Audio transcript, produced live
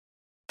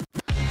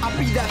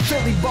be that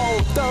Philly bowl,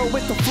 thorough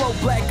with the flow,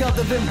 black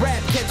other than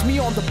rap. Catch me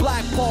on the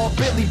black ball,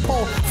 Billy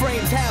Pole,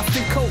 frames half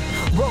in coat,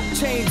 rope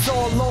chains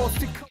all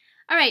lost.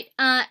 Alright,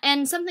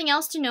 and something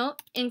else to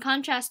note, in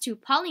contrast to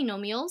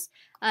polynomials,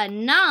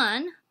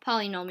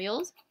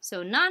 non-polynomials,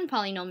 so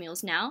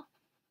non-polynomials now,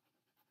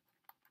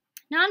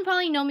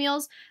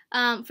 non-polynomials,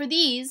 for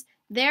these,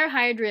 their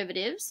higher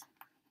derivatives,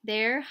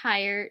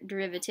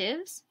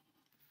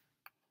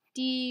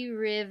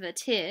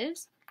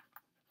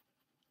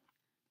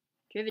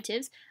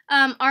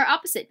 are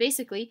opposite,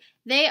 basically.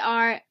 They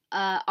are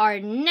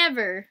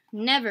never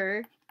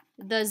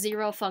the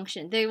zero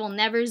function. They will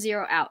never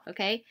zero out,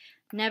 okay?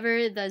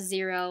 Never the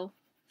zero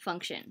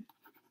function.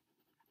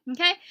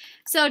 Okay?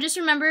 So just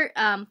remember,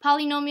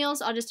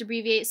 polynomials, I'll just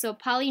abbreviate. So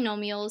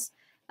polynomials,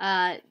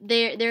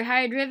 their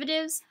higher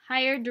derivatives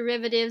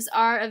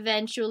are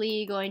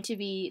eventually going to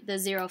be the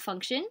zero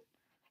function.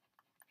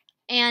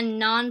 And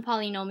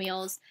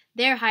non-polynomials,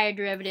 their higher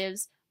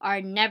derivatives are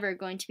never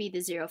going to be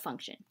the zero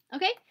function.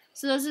 Okay?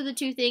 So those are the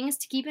two things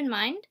to keep in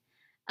mind.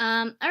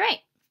 Alright,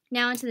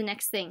 now on to the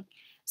next thing.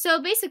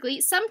 So basically,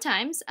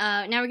 sometimes,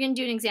 now we're going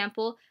to do an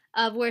example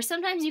of where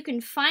sometimes you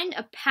can find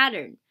a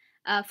pattern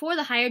for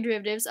the higher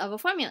derivatives of a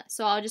formula.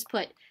 So I'll just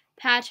put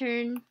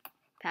pattern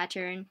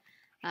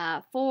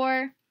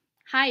for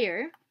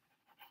higher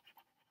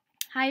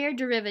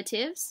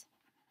derivatives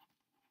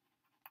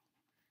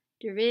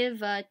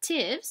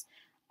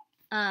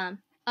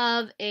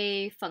of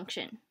a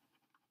function.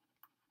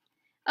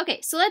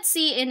 Okay, so let's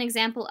see an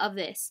example of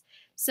this.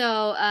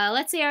 So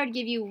let's say I would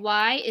give you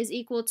y is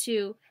equal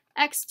to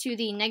x to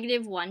the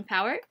negative 1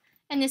 power,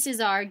 and this is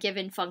our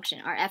given function,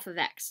 our f of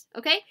x.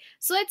 Okay,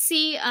 so let's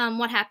see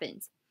what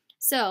happens.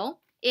 So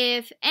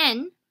if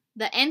n,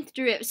 the nth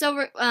derivative,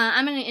 so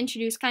I'm going to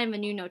introduce kind of a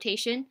new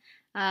notation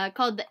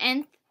called the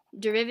nth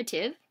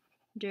derivative,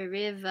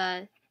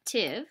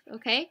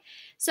 okay?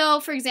 So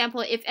for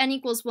example, if n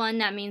equals 1,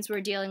 that means we're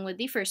dealing with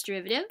the first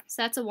derivative,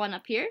 so that's a 1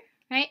 up here,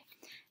 right?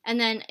 And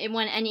then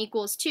when n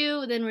equals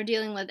 2, then we're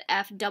dealing with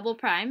f double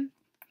prime.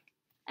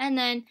 And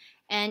then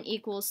n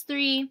equals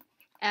 3,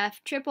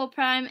 f triple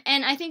prime.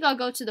 And I think I'll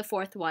go to the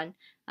fourth one.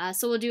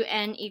 So we'll do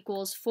n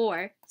equals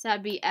 4. So that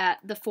would be at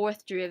the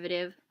fourth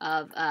derivative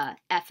of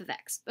f of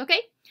x. Okay?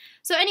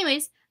 So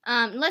anyways,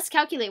 let's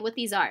calculate what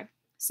these are.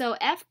 So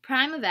f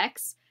prime of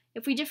x,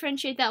 if we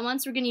differentiate that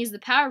once, we're going to use the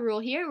power rule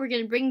here. We're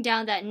going to bring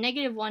down that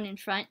negative 1 in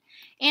front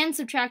and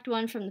subtract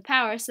 1 from the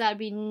power. So that would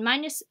be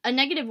minus a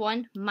negative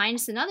 1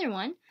 minus another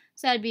 1.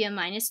 So that would be a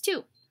minus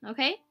 2.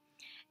 Okay?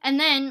 And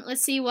then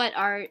let's see what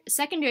our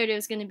second derivative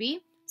is going to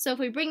be. So if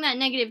we bring that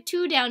negative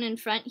 2 down in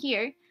front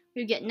here,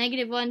 we get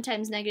negative 1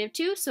 times negative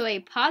 2, so a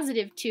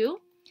positive 2,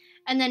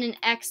 and then an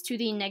x to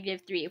the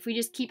negative 3, if we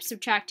just keep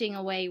subtracting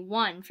away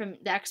 1 from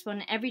the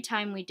exponent every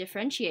time we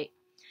differentiate.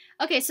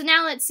 Okay, so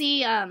now let's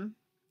see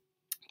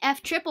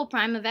f triple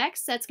prime of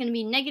x, that's going to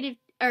be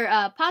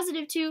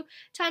positive 2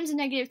 times a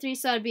negative 3,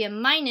 so that would be a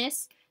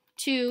minus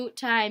 2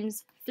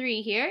 times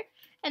 3 here,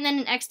 and then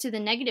an x to the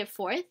negative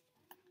 4th.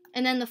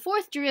 And then the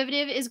fourth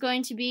derivative is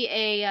going to be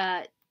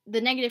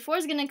the negative 4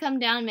 is going to come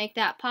down, make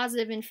that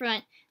positive in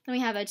front. Then we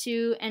have a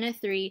 2 and a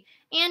 3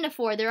 and a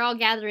 4. They're all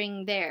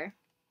gathering there.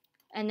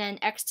 And then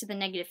x to the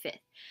negative 5th.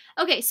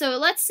 Okay, so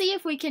let's see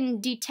if we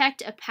can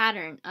detect a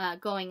pattern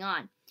going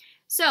on.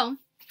 So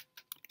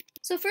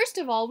first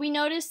of all, we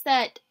notice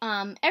that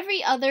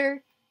every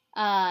other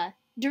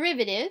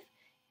derivative,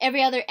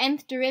 every other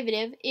nth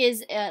derivative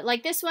is,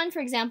 like this one, for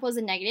example, is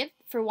a negative.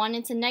 For 1,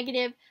 it's a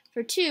negative.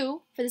 For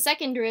 2, for the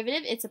second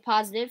derivative, it's a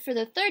positive. For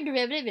the third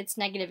derivative, it's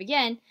negative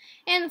again.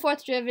 And the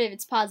fourth derivative,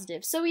 it's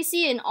positive. So we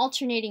see an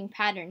alternating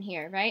pattern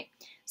here, right?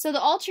 So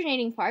the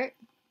alternating part,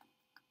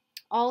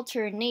 so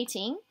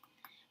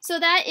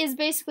that is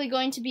basically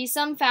going to be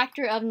some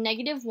factor of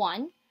negative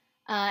 1.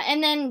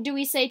 And then do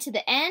we say to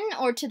the n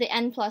or to the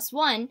n plus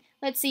 1?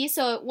 Let's see,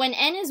 so when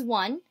n is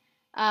 1,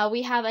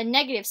 we have a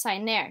negative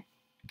sign there.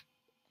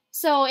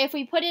 So if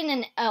we put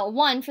in a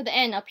 1 for the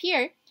n up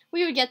here,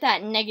 we would get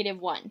that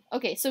negative 1.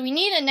 Okay, so we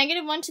need a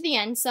negative 1 to the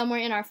n somewhere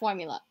in our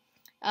formula.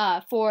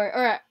 Our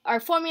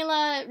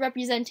formula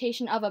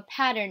representation of a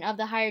pattern of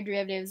the higher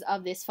derivatives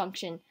of this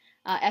function,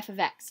 f of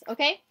x.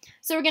 Okay,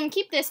 so we're going to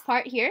keep this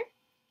part here.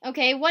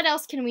 Okay, what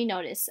else can we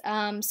notice?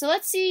 So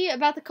let's see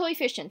about the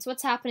coefficients.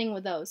 What's happening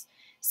with those?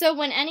 So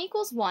when n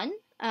equals 1,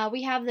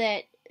 we have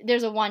that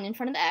there's a 1 in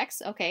front of the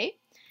x. Okay,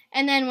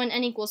 and then when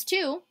n equals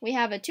 2, we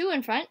have a 2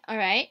 in front. All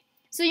right.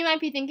 So you might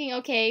be thinking,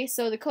 okay,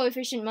 so the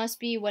coefficient must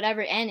be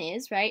whatever n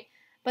is, right?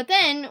 But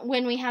then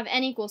when we have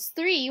n equals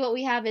 3, what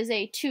we have is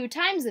a 2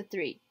 times the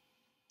 3.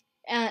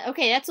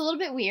 Okay, that's a little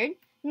bit weird.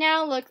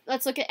 Now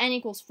let's look at n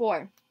equals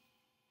 4.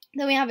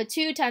 Then we have a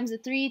 2 times the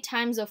 3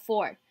 times a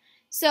 4.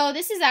 So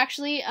this is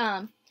actually,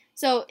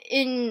 so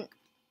in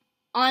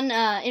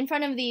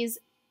front of these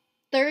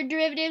third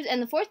derivatives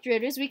and the fourth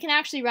derivatives, we can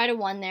actually write a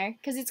 1 there,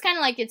 because it's kind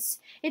of like it's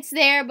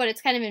there, but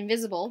it's kind of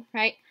invisible,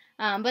 right?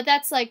 But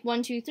that's like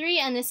 1, 2, 3,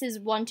 and this is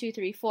 1, 2,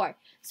 3, 4.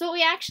 So what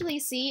we actually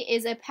see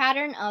is a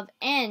pattern of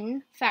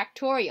n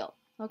factorial,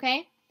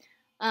 okay?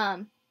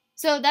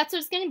 So that's what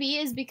it's going to be,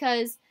 is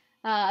because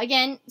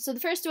Again, so the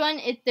first one,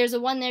 there's a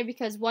 1 there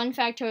because 1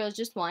 factorial is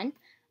just 1.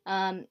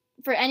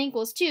 For n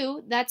equals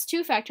 2, that's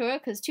 2 factorial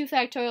because 2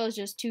 factorial is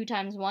just 2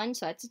 times 1,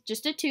 so that's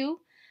just a 2.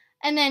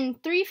 And then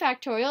 3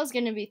 factorial is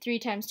going to be 3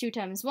 times 2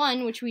 times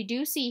 1, which we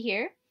do see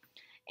here.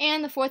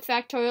 And the 4th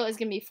factorial is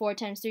going to be 4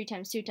 times 3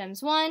 times 2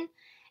 times 1.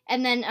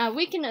 And then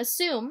we can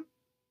assume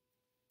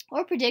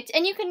or predict,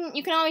 and you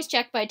can always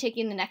check by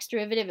taking the next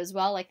derivative as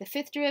well, like the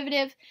 5th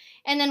derivative,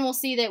 and then we'll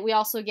see that we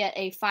also get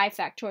a 5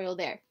 factorial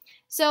there.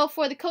 So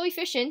for the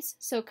coefficients,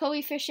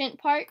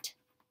 coefficients,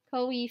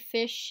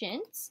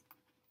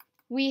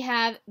 we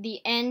have the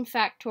n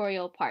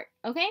factorial part,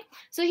 okay?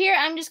 So here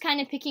I'm just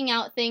kind of picking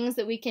out things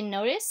that we can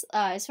notice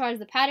as far as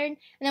the pattern, and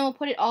then we'll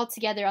put it all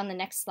together on the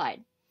next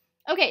slide.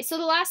 Okay, so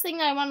the last thing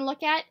that I want to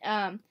look at,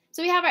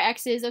 so we have our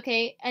x's,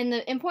 okay, and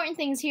the important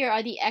things here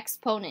are the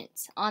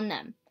exponents on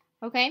them,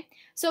 okay?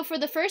 So for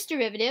the first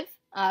derivative,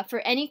 for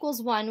n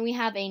equals 1, we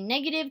have a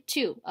negative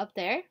 2 up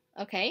there,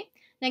 okay?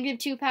 Negative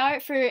 2 power.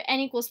 For n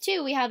equals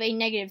 2, we have a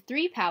negative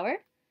 3 power,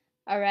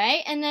 all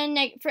right? And then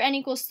for n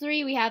equals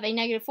 3, we have a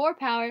negative 4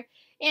 power,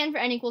 and for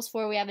n equals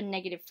 4, we have a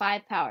negative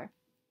 5 power.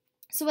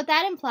 So what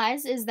that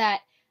implies is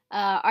that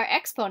our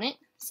exponent,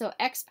 so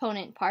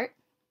exponent part,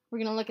 we're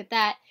going to look at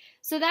that.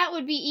 So that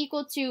would be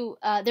equal to,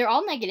 they're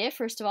all negative,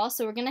 first of all,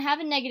 so we're going to have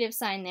a negative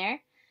sign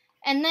there.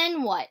 And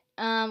then what?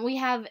 We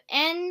have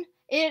n,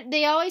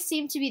 they always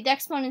seem to be, the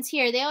exponents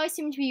here, they always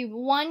seem to be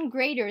 1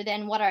 greater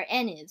than what our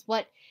n is,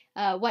 what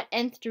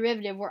nth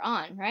derivative we're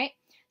on, right?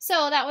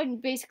 So that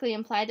would basically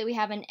imply that we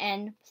have an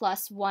n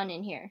plus 1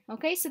 in here.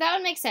 Okay, so that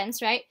would make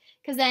sense, right?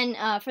 Because then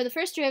for the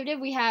first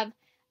derivative, we have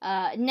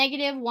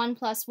negative 1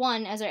 plus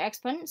 1 as our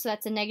exponent, so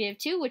that's a negative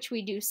 2, which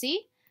we do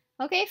see.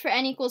 Okay, for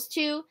n equals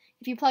 2,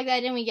 if you plug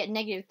that in, we get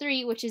negative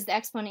 3, which is the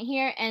exponent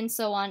here, and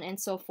so on and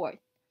so forth.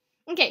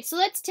 Okay, so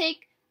let's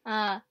take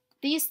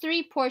these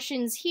 3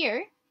 portions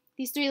here,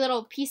 these 3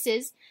 little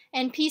pieces,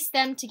 and piece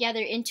them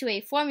together into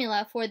a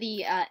formula for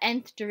the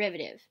nth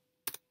derivative.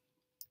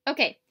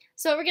 Okay,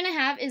 so what we're going to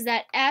have is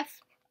that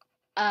f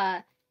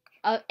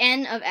of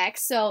n of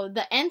x, so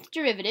the nth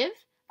derivative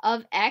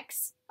of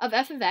f of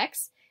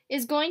x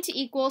is going to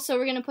equal, so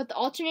we're going to put the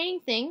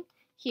alternating thing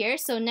here,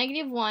 so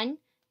negative 1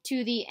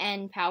 to the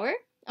n power,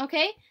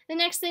 okay? The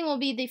next thing will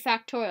be the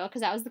factorial, because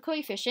that was the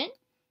coefficient,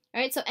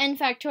 alright? So n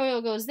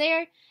factorial goes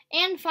there,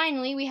 and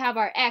finally we have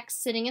our x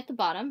sitting at the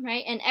bottom,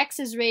 right? And x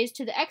is raised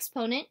to the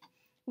exponent,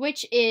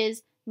 which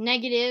is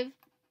negative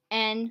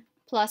n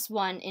plus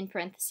 1 in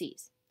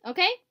parentheses,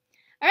 okay?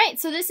 Alright,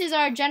 so this is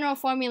our general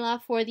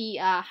formula for the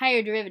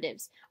higher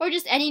derivatives, or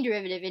just any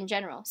derivative in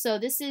general. So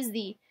this is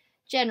the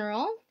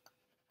general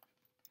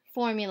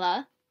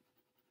formula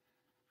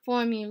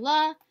for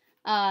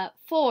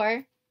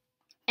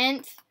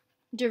nth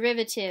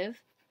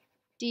derivative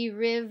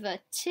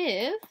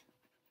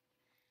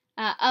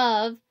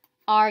of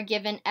our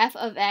given f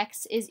of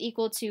x is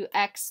equal to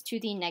x to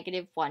the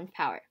negative 1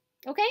 power.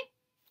 Okay?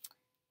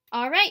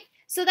 Alright,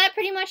 so that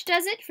pretty much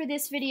does it for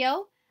this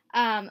video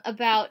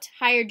about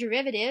higher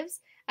derivatives.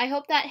 I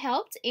hope that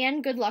helped,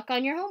 and good luck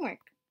on your homework.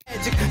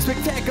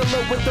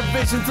 Spectacular with the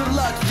visions of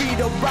luck,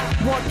 Vito rock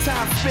one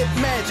time, spit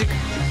magic.